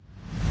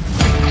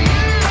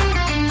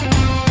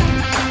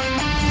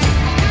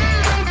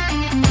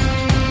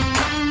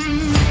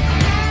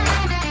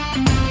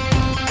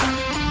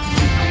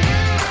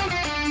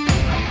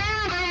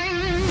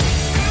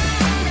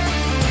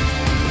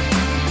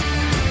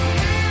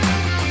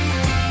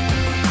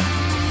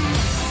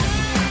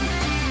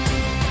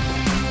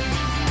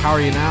How are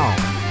you now?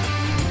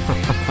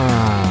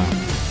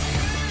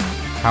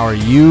 How are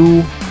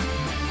you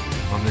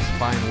on this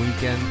fine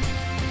weekend?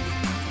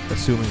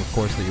 Assuming, of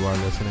course, that you are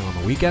listening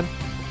on the weekend.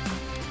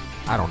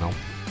 I don't know.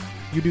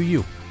 You do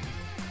you.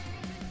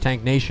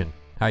 Tank Nation,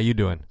 how you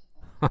doing?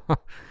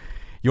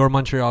 Your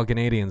Montreal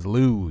Canadiens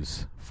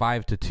lose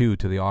 5-2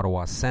 to the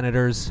Ottawa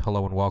Senators.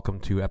 Hello and welcome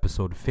to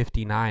episode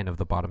 59 of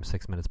the Bottom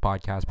 6 Minutes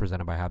podcast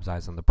presented by Habs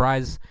Eyes on the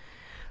Prize.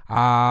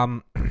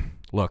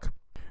 Look,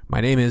 my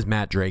name is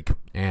Matt Drake,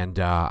 and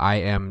I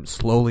am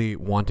slowly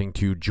wanting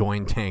to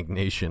join Tank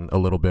Nation a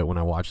little bit when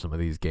I watch some of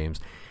these games.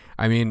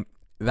 I mean,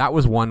 that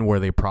was one where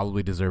they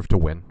probably deserved to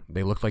win.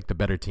 They looked like the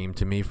better team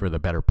to me for the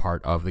better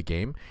part of the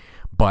game,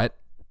 but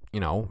you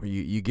know,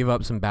 you give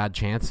up some bad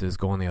chances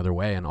going the other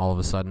way, and all of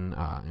a sudden,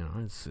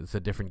 it's a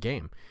different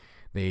game.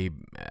 They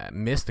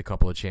missed a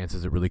couple of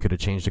chances that really could have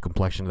changed the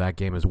complexion of that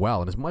game as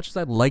well. And as much as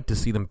I'd like to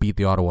see them beat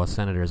the Ottawa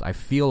Senators, I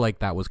feel like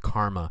that was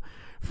karma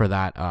for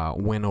that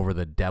win over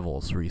the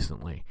Devils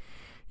recently.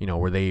 You know,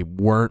 where they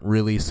weren't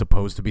really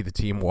supposed to be the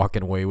team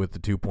walking away with the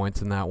 2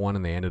 points in that one,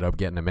 and they ended up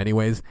getting them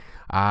anyways.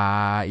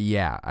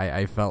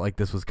 I felt like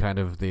this was kind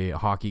of the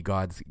hockey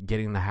gods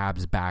getting the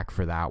Habs back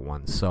for that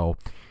one. So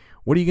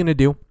what are you going to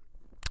do?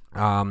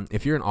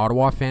 If you're an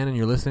Ottawa fan and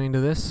you're listening to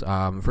this,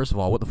 first of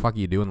all, what the fuck are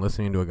you doing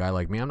listening to a guy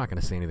like me? I'm not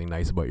going to say anything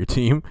nice about your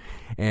team.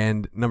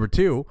 And number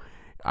two,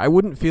 I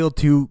wouldn't feel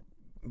too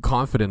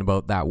confident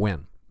about that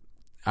win.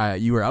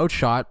 You were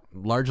outshot,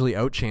 largely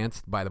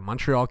outchanced by the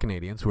Montreal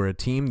Canadiens, who are a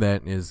team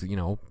that is, you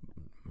know,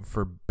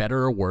 for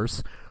better or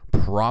worse,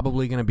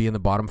 probably going to be in the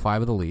bottom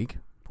 5 of the league,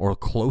 or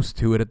close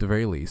to it at the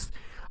very least.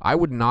 I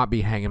would not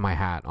be hanging my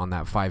hat on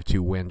that 5-2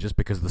 win just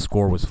because the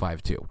score was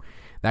 5-2.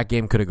 That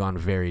game could have gone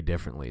very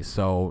differently.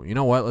 So, you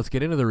know what? Let's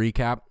get into the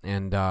recap,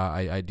 and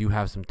I do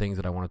have some things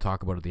that I want to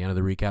talk about at the end of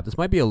the recap. This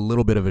might be a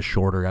little bit of a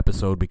shorter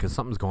episode because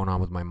something's going on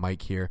with my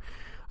mic here.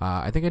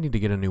 I think I need to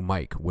get a new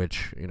mic,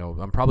 which, you know,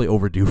 I'm probably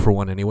overdue for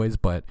one anyways,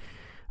 but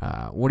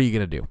what are you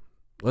going to do?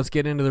 Let's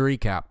get into the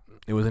recap.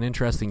 It was an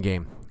interesting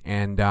game,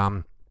 and,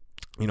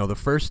 you know, the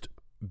first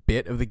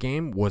bit of the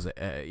game was,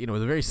 it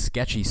was a very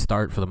sketchy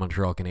start for the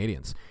Montreal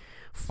Canadiens.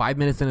 5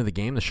 minutes into the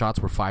game, the shots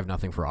were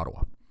 5-0 for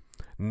Ottawa.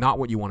 Not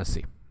what you want to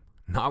see.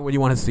 Not what you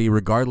want to see,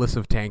 regardless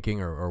of tanking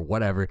or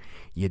whatever.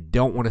 You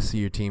don't want to see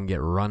your team get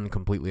run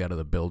completely out of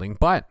the building.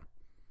 But,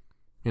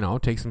 you know,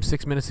 it takes them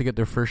 6 minutes to get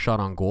their first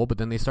shot on goal, but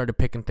then they started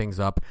picking things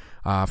up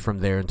from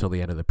there until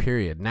the end of the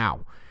period.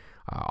 Now,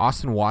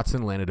 Austin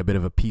Watson landed a bit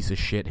of a piece of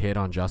shit hit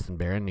on Justin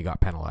Barron, and he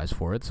got penalized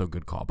for it, so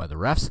good call by the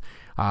refs.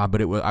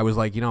 But I was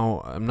like, you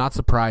know, I'm not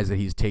surprised that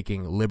he's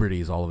taking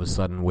liberties all of a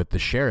sudden with the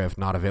sheriff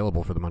not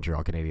available for the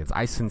Montreal Canadiens.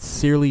 I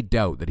sincerely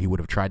doubt that he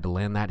would have tried to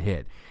land that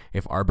hit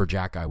if Arbor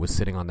Jacki was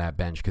sitting on that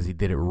bench, because he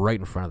did it right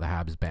in front of the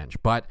Habs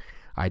bench. But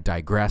I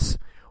digress.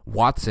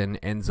 Watson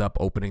ends up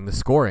opening the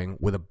scoring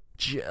with a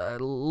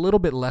little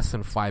bit less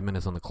than 5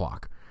 minutes on the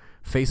clock.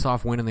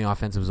 Face-off win in the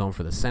offensive zone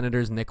for the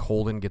Senators. Nick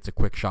Holden gets a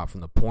quick shot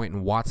from the point,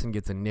 and Watson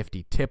gets a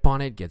nifty tip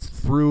on it, gets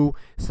through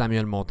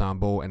Samuel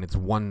Montembeault, and it's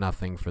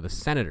 1-0 for the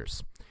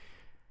Senators.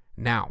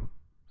 Now,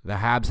 the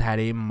Habs had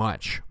a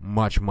much,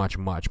 much, much,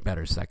 much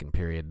better second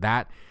period.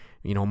 That,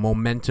 you know,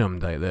 momentum,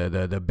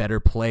 the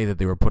better play that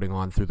they were putting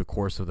on through the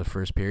course of the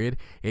first period,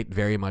 it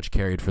very much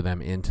carried for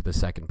them into the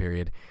second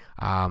period.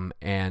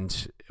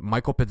 And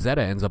Michael Pezzetta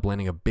ends up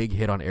landing a big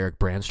hit on Eric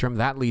Brandstrom.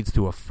 That leads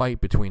to a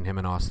fight between him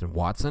and Austin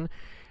Watson.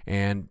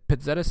 And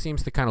Pezzetta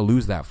seems to kind of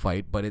lose that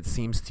fight, but it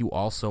seems to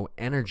also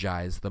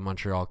energize the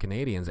Montreal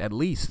Canadiens, at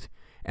least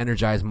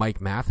energize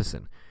Mike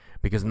Matheson.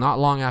 Because not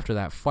long after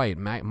that fight,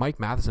 Mike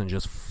Matheson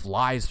just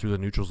flies through the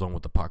neutral zone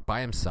with the puck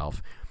by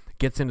himself,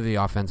 gets into the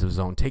offensive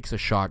zone, takes a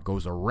shot,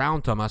 goes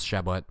around Thomas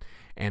Chabot,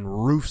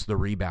 and roofs the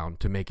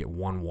rebound to make it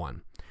 1-1.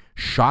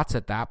 Shots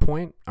at that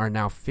point are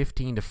now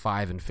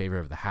 15-5 in favor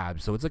of the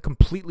Habs, so it's a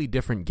completely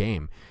different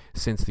game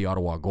since the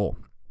Ottawa goal.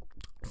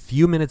 A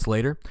few minutes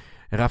later,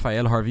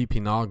 Raphael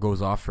Harvey-Pinard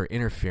goes off for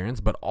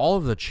interference, but all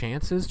of the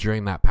chances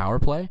during that power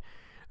play,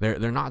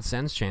 they're not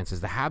Sens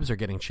chances. The Habs are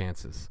getting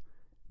chances.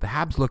 The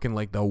Habs looking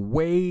like the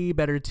way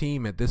better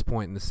team at this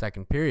point in the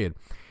second period.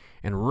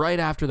 And right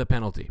after the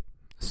penalty,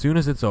 as soon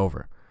as it's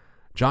over,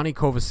 Johnny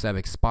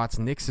Kovacevic spots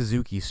Nick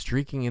Suzuki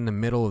streaking in the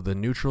middle of the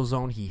neutral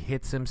zone. He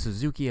hits him.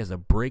 Suzuki has a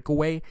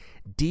breakaway,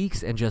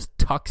 dekes, and just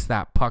tucks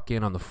that puck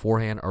in on the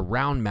forehand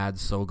around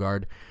Mads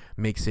Søgaard.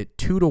 Makes it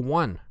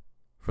 2-1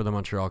 for the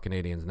Montreal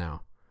Canadiens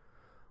now.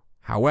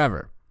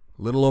 However,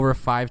 little over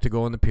 5 to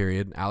go in the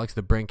period. Alex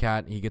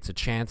DeBrincat, he gets a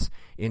chance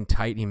in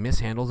tight. He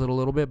mishandles it a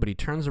little bit, but he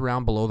turns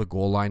around below the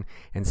goal line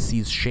and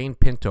sees Shane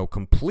Pinto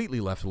completely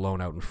left alone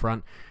out in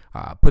front.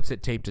 Puts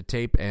it tape to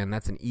tape, and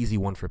that's an easy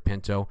one for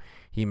Pinto.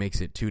 He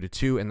makes it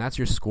 2-2, and that's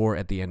your score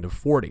at the end of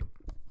 40.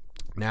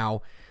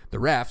 Now, the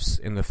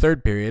refs in the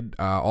third period,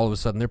 all of a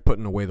sudden, they're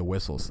putting away the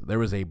whistles. There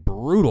was a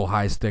brutal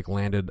high stick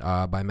landed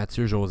by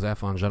Mathieu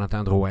Joseph on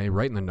Jonathan Drouin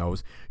right in the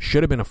nose.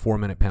 Should have been a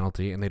 4-minute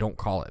penalty, and they don't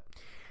call it.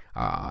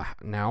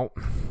 Now,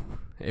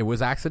 it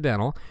was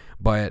accidental,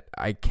 but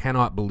I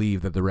cannot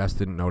believe that the refs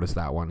didn't notice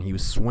that one. He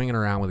was swinging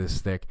around with his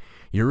stick.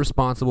 You're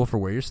responsible for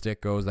where your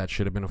stick goes. That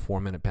should have been a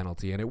 4-minute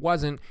penalty, and it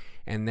wasn't.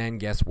 And then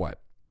guess what?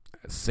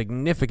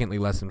 Significantly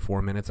less than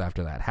 4 minutes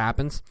after that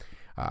happens,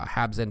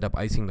 Habs end up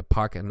icing the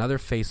puck. Another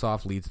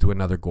face-off leads to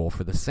another goal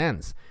for the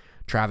Sens.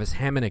 Travis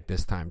Hamonic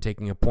this time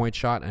taking a point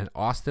shot, and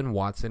Austin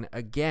Watson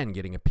again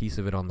getting a piece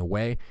of it on the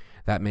way.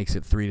 That makes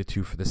it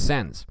 3-2 for the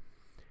Sens.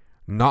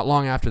 Not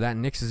long after that,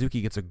 Nick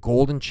Suzuki gets a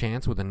golden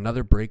chance with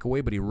another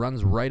breakaway, but he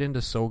runs right into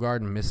Sogard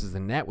and misses the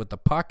net with the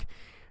puck.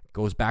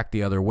 Goes back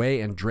the other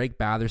way, and Drake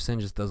Batherson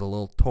just does a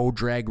little toe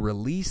drag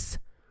release,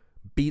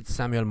 beats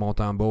Samuel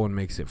Montembeault and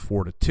makes it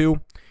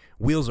 4-2.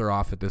 Wheels are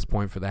off at this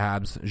point for the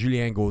Habs.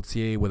 Julien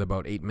Gauthier, with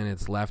about 8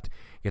 minutes left,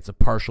 gets a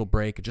partial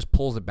break. Just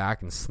pulls it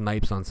back and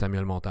snipes on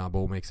Samuel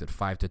Montembeault, makes it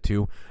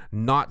 5-2.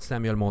 Not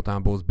Samuel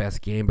Montembeault's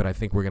best game, but I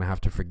think we're going to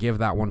have to forgive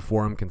that one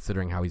for him,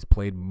 considering how he's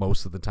played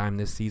most of the time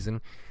this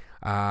season.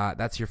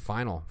 That's your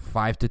final,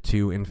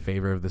 5-2 in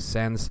favor of the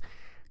Sens.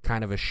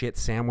 Kind of a shit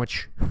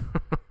sandwich.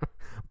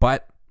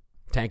 But,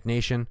 Tank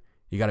Nation,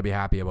 you got to be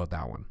happy about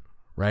that one,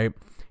 right?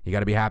 You got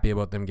to be happy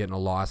about them getting a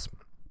loss.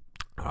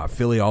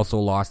 Philly also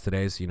lost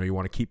today, so you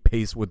want to keep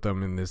pace with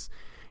them in this,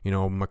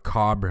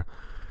 macabre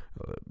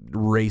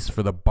race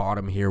for the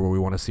bottom here, where we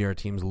want to see our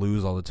teams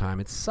lose all the time.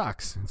 It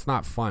sucks. It's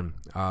not fun.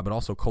 But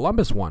also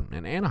Columbus won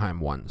and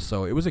Anaheim won,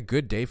 so it was a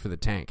good day for the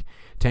Tank.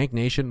 Tank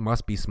Nation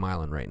must be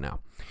smiling right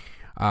now.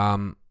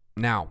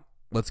 Now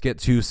let's get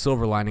to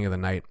silver lining of the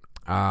night.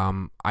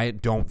 I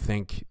don't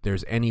think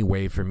there's any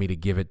way for me to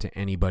give it to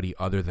anybody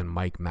other than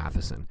Mike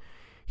Matheson.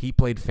 He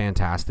played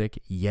fantastic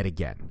yet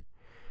again.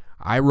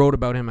 I wrote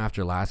about him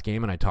after last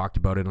game, and I talked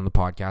about it on the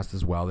podcast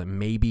as well, that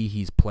maybe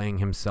he's playing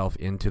himself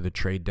into the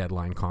trade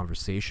deadline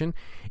conversation.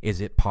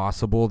 Is it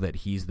possible that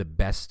he's the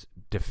best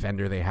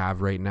defender they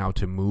have right now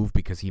to move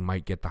because he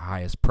might get the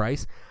highest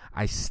price?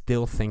 I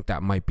still think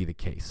that might be the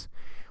case.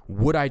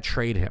 Would I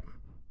trade him?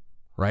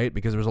 Right?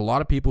 Because there was a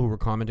lot of people who were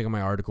commenting on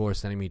my article or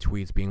sending me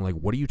tweets being like,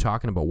 what are you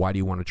talking about? Why do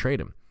you want to trade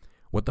him?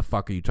 What the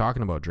fuck are you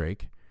talking about,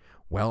 Drake?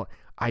 Well,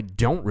 I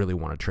don't really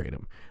want to trade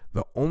him.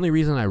 The only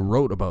reason I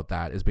wrote about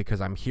that is because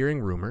I'm hearing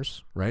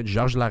rumors, right?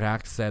 Georges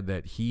Larac said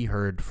that he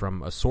heard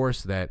from a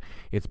source that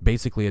it's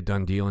basically a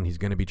done deal and he's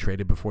going to be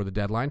traded before the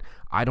deadline.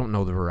 I don't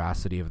know the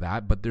veracity of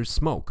that, but there's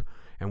smoke.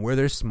 And where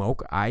there's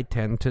smoke, I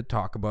tend to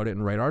talk about it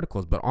and write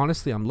articles. But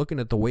honestly, I'm looking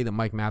at the way that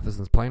Mike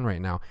Matheson's playing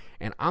right now,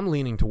 and I'm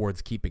leaning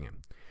towards keeping him.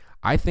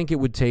 I think it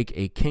would take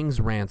a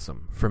king's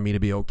ransom for me to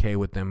be okay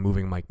with them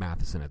moving Mike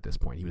Matheson at this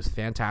point. He was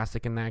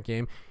fantastic in that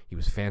game. He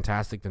was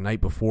fantastic the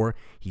night before.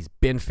 He's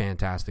been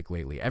fantastic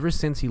lately. Ever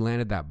since he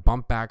landed that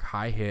bump back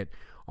high hit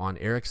on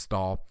Eric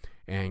Stahl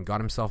and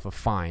got himself a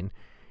fine,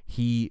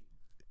 he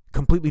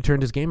completely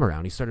turned his game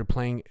around. He started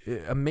playing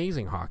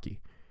amazing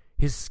hockey.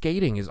 His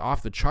skating is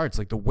off the charts.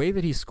 Like the way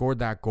that he scored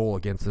that goal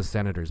against the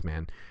Senators,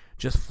 man.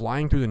 Just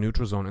flying through the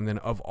neutral zone, and then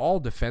of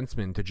all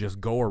defensemen to just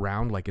go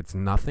around like it's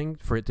nothing,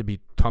 for it to be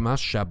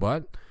Thomas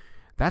Chabot,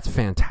 that's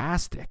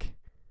fantastic.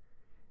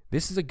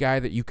 This is a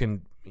guy that you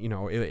can,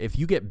 if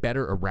you get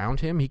better around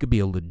him, he could be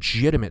a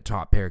legitimate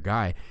top pair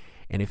guy.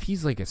 And if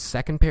he's like a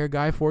second pair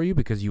guy for you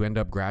because you end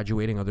up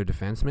graduating other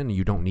defensemen and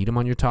you don't need him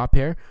on your top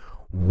pair,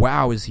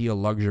 wow, is he a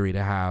luxury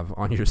to have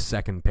on your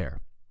second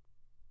pair.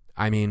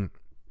 I mean,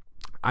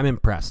 I'm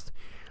impressed.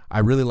 I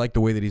really like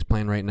the way that he's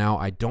playing right now.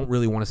 I don't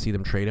really want to see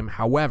them trade him.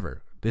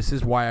 However, this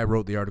is why I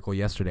wrote the article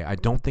yesterday. I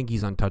don't think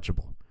he's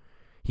untouchable.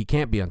 He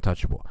can't be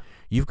untouchable.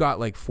 You've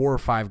got like 4 or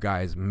 5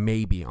 guys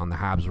maybe on the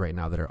Habs right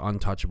now that are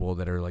untouchable,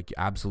 that are like,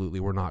 absolutely,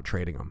 we're not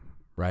trading them,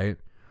 right?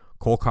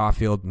 Cole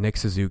Caulfield, Nick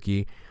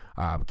Suzuki,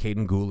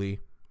 Caden Gooley,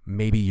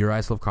 maybe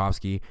Juraj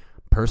Slafkovsky.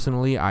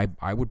 Personally, I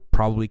would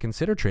probably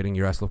consider trading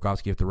Juraj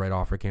Slafkovsky if the right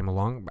offer came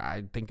along.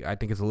 I think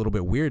it's a little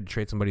bit weird to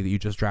trade somebody that you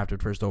just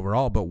drafted first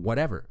overall, but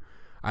whatever.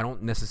 I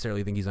don't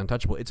necessarily think he's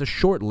untouchable. It's a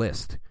short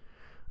list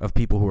of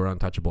people who are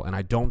untouchable, and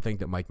I don't think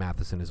that Mike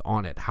Matheson is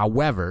on it.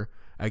 However,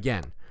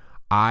 again,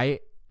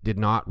 I did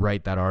not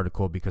write that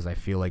article because I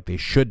feel like they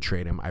should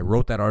trade him. I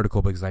wrote that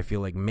article because I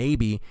feel like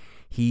maybe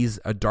he's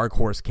a dark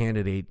horse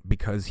candidate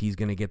because he's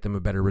going to get them a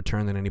better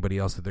return than anybody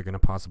else that they're going to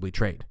possibly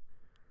trade.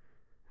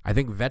 I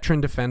think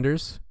veteran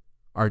defenders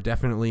are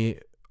definitely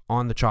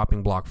on the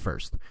chopping block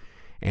first.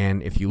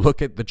 And if you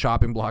look at the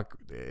chopping block,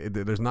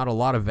 there's not a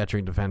lot of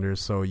veteran defenders,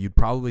 so you'd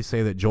probably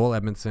say that Joel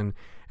Edmondson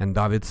and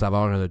David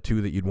Savard are the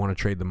 2 that you'd want to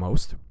trade the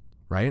most,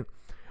 right?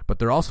 But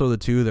they're also the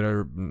 2 that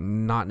are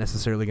not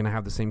necessarily going to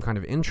have the same kind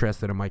of interest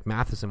that a Mike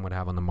Matheson would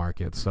have on the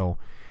market. So,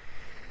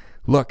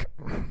 look,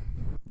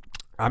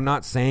 I'm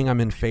not saying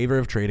I'm in favor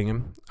of trading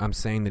him. I'm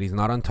saying that he's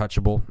not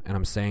untouchable, and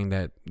I'm saying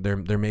that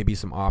there may be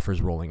some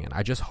offers rolling in.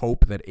 I just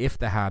hope that if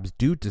the Habs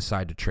do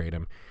decide to trade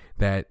him,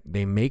 that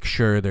they make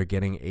sure they're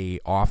getting a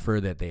offer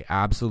that they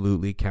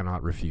absolutely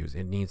cannot refuse.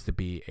 It needs to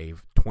be a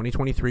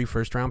 2023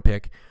 first-round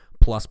pick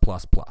plus.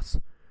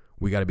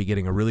 We got to be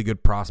getting a really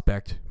good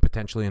prospect,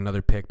 potentially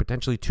another pick,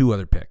 potentially 2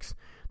 other picks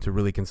to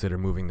really consider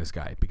moving this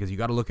guy, because you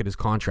got to look at his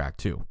contract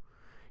too.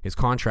 His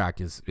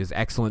contract is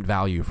excellent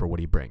value for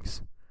what he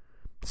brings.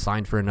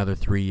 Signed for another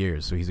 3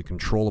 years, so he's a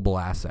controllable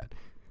asset.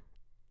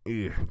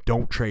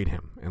 Don't trade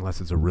him unless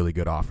it's a really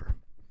good offer.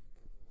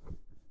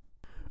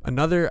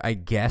 Another, I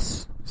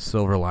guess,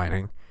 silver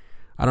lining.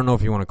 I don't know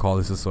if you want to call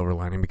this a silver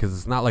lining because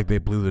it's not like they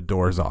blew the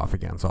doors off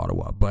against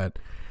Ottawa, but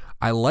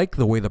I like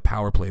the way the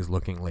power play is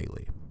looking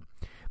lately.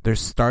 They're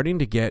starting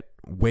to get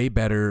way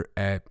better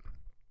at,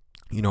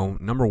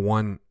 number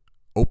one,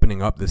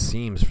 opening up the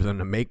seams for them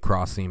to make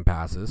cross-seam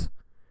passes.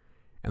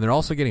 And they're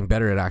also getting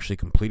better at actually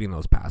completing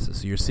those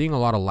passes. So you're seeing a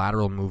lot of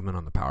lateral movement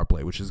on the power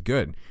play, which is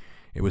good.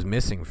 It was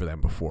missing for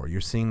them before.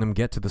 You're seeing them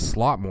get to the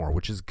slot more,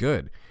 which is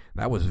good.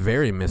 That was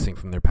very missing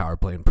from their power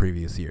play in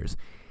previous years.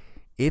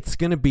 It's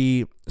going to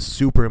be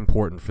super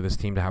important for this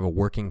team to have a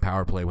working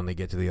power play when they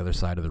get to the other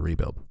side of the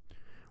rebuild.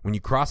 When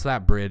you cross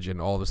that bridge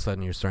and all of a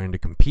sudden you're starting to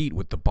compete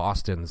with the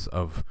Bostons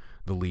of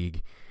the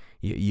league,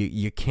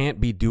 you can't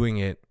be doing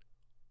it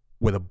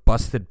with a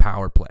busted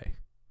power play.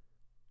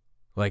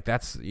 Like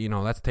that's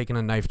taking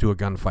a knife to a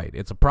gunfight.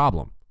 It's a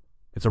problem.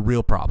 It's a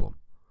real problem.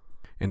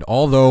 And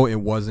although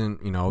it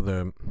wasn't,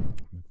 the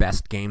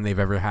best game they've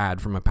ever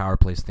had from a power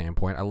play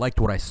standpoint, I liked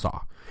what I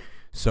saw.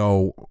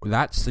 So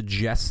that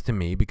suggests to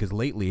me, because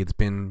lately it's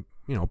been,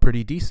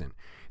 pretty decent.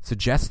 It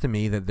suggests to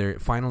me that they're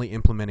finally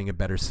implementing a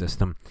better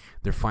system.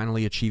 They're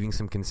finally achieving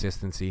some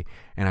consistency.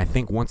 And I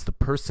think once the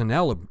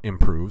personnel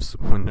improves,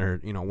 when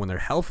they're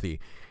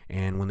healthy,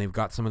 and when they've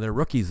got some of their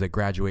rookies that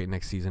graduate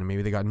next season, and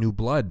maybe they got new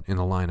blood in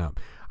the lineup,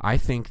 I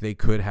think they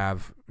could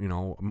have,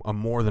 a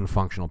more than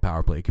functional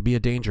power play. It could be a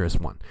dangerous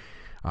one.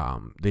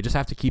 They just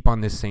have to keep on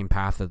this same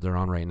path that they're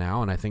on right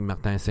now, and I think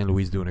Martin St.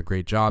 Louis is doing a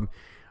great job.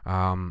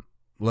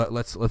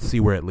 Let's see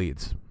where it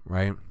leads,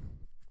 right?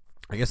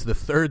 I guess the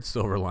third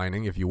silver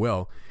lining, if you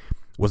will,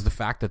 was the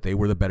fact that they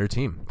were the better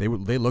team. They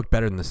looked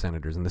better than the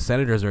Senators, and the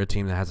Senators are a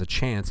team that has a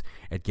chance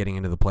at getting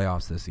into the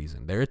playoffs this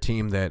season. They're a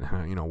team that,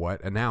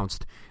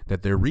 announced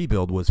that their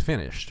rebuild was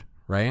finished,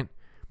 right?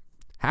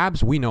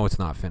 Habs, we know it's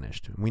not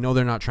finished. We know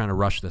they're not trying to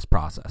rush this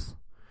process.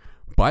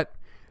 But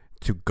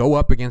to go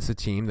up against a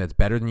team that's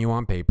better than you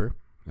on paper,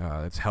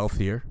 that's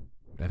healthier,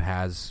 that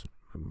has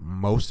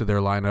most of their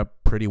lineup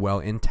pretty well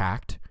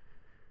intact,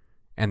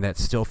 and that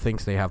still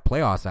thinks they have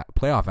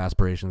playoff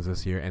aspirations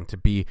this year, and to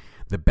be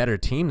the better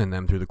team than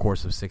them through the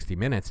course of 60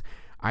 minutes,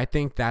 I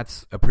think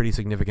that's a pretty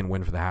significant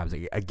win for the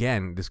Habs.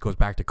 Again, this goes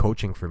back to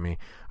coaching for me.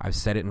 I've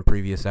said it in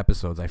previous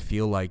episodes. I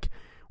feel like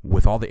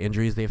with all the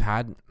injuries they've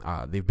had,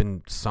 they've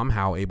been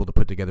somehow able to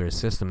put together a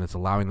system that's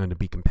allowing them to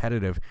be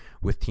competitive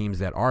with teams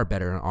that are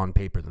better on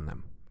paper than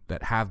them,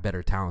 that have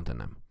better talent than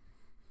them.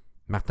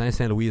 Martin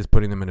St. Louis is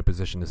putting them in a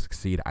position to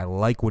succeed. I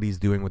like what he's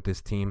doing with this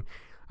team.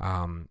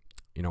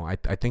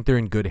 I think they're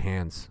in good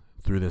hands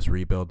through this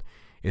rebuild.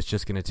 It's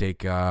just going to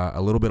take a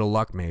little bit of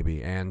luck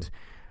maybe. And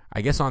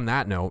I guess on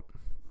that note,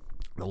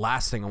 the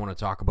last thing I want to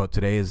talk about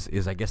today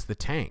is I guess the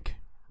tank,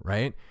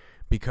 right?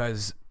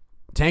 Because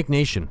Tank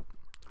Nation,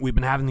 we've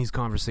been having these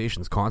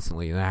conversations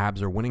constantly. The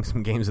Habs are winning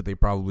some games that they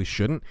probably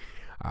shouldn't.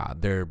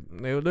 They're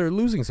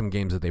losing some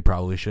games that they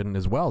probably shouldn't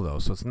as well, though.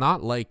 So it's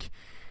not like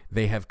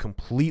they have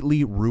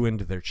completely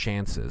ruined their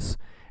chances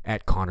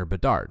at Connor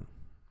Bedard.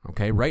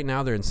 Okay, right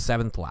now they're in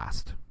 7th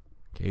last.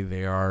 Okay,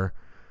 they are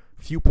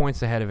a few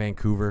points ahead of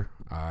Vancouver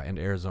and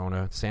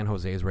Arizona. San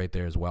Jose is right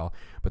there as well.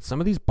 But some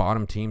of these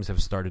bottom teams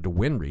have started to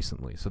win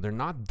recently, so they're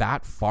not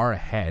that far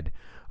ahead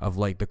of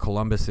like the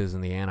Columbuses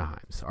and the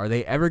Anaheims. Are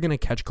they ever going to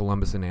catch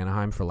Columbus and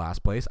Anaheim for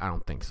last place? I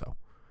don't think so.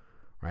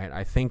 Right?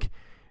 I think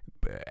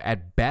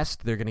at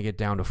best they're going to get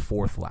down to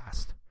 4th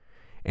last.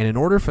 And in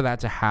order for that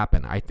to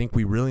happen, I think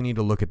we really need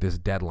to look at this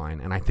deadline.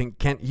 And I think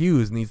Kent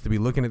Hughes needs to be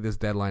looking at this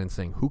deadline and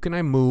saying, who can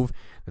I move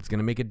that's going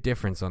to make a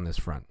difference on this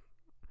front?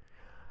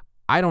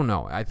 I don't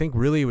know. I think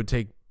really it would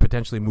take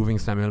potentially moving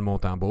Samuel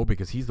Montembeault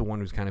because he's the one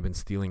who's kind of been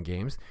stealing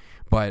games.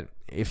 But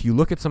if you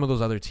look at some of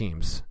those other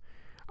teams,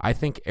 I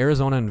think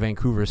Arizona and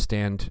Vancouver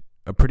stand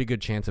a pretty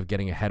good chance of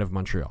getting ahead of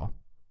Montreal.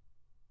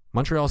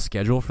 Montreal's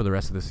schedule for the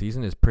rest of the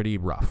season is pretty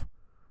rough.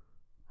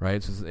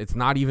 Right? It's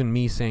not even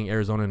me saying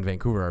Arizona and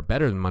Vancouver are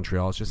better than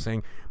Montreal. It's just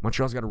saying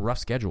Montreal's got a rough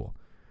schedule.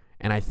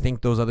 And I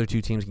think those other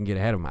two teams can get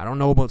ahead of them. I don't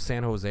know about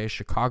San Jose.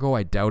 Chicago,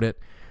 I doubt it.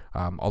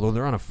 Although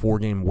they're on a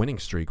 4-game winning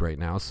streak right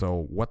now.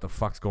 So what the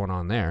fuck's going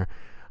on there?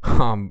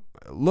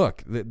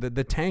 Look,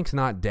 the tank's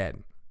not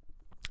dead.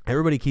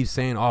 Everybody keeps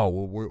saying, oh,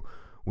 well,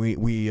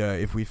 we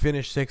if we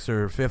finish 6th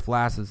or 5th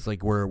last, it's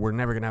like we're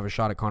never going to have a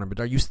shot at Connor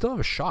Bedard. You still have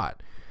a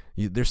shot.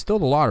 There's still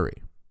the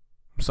lottery.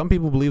 Some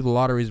people believe the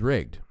lottery's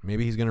rigged.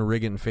 Maybe he's going to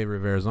rig it in favor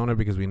of Arizona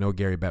because we know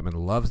Gary Bettman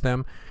loves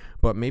them.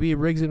 But maybe he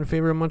rigs it in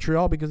favor of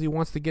Montreal because he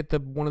wants to get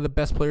one of the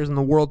best players in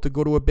the world to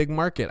go to a big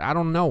market. I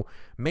don't know.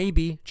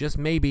 Maybe, just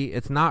maybe,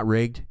 it's not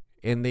rigged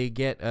and they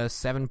get a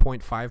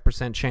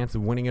 7.5% chance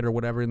of winning it or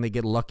whatever and they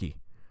get lucky.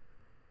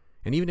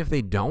 And even if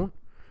they don't,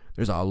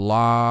 there's a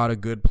lot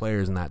of good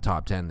players in that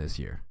top 10 this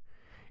year.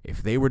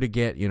 If they were to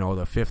get, the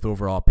 5th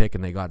overall pick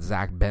and they got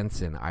Zach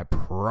Benson, I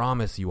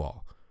promise you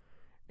all,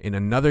 in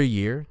another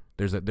year,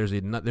 there's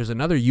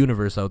another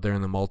universe out there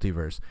in the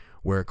multiverse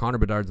where Connor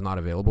Bedard's not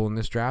available in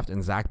this draft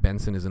and Zach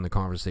Benson is in the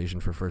conversation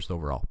for 1st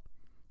overall.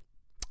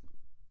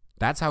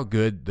 That's how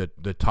good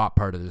the top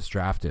part of this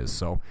draft is.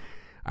 So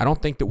I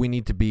don't think that we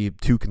need to be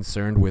too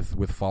concerned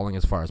with falling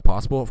as far as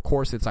possible. Of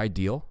course, it's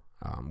ideal.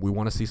 We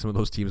want to see some of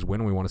those teams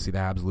win. We want to see the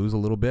Habs lose a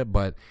little bit.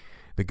 But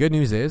the good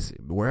news is,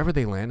 wherever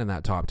they land in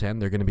that top 10,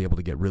 they're going to be able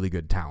to get really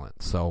good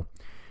talent. So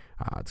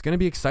it's going to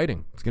be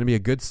exciting. It's going to be a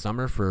good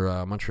summer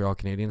for Montreal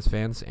Canadiens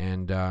fans.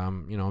 And,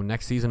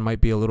 next season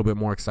might be a little bit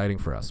more exciting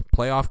for us.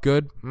 Playoff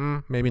good?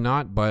 Maybe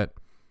not, but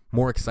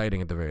more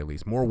exciting at the very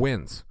least. More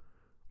wins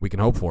we can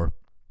hope for.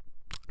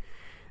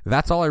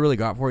 That's all I really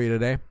got for you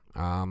today.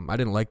 I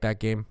didn't like that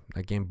game.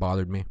 That game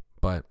bothered me.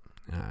 But,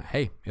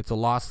 hey, it's a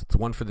loss. It's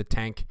one for the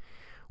tank.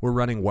 We're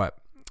running what?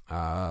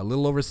 A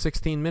little over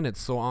 16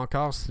 minutes. So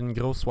encore, c'est une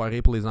grosse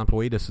soirée pour les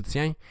employés de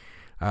soutien.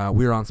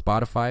 We're on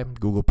Spotify,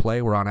 Google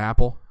Play. We're on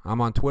Apple. I'm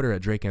on Twitter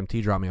at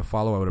DrakeMT. Drop me a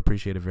follow. I would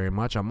appreciate it very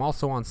much. I'm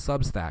also on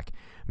Substack,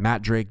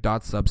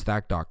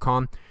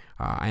 mattdrake.substack.com.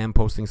 I am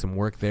posting some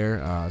work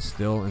there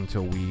still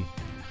until we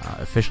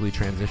officially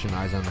transition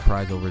Eyes on the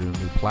Prize over to a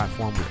new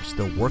platform. We're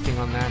still working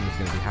on that, and it's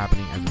going to be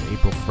happening as of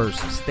April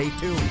 1st. Stay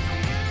tuned.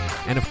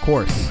 And of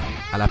course,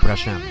 à la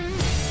prochaine.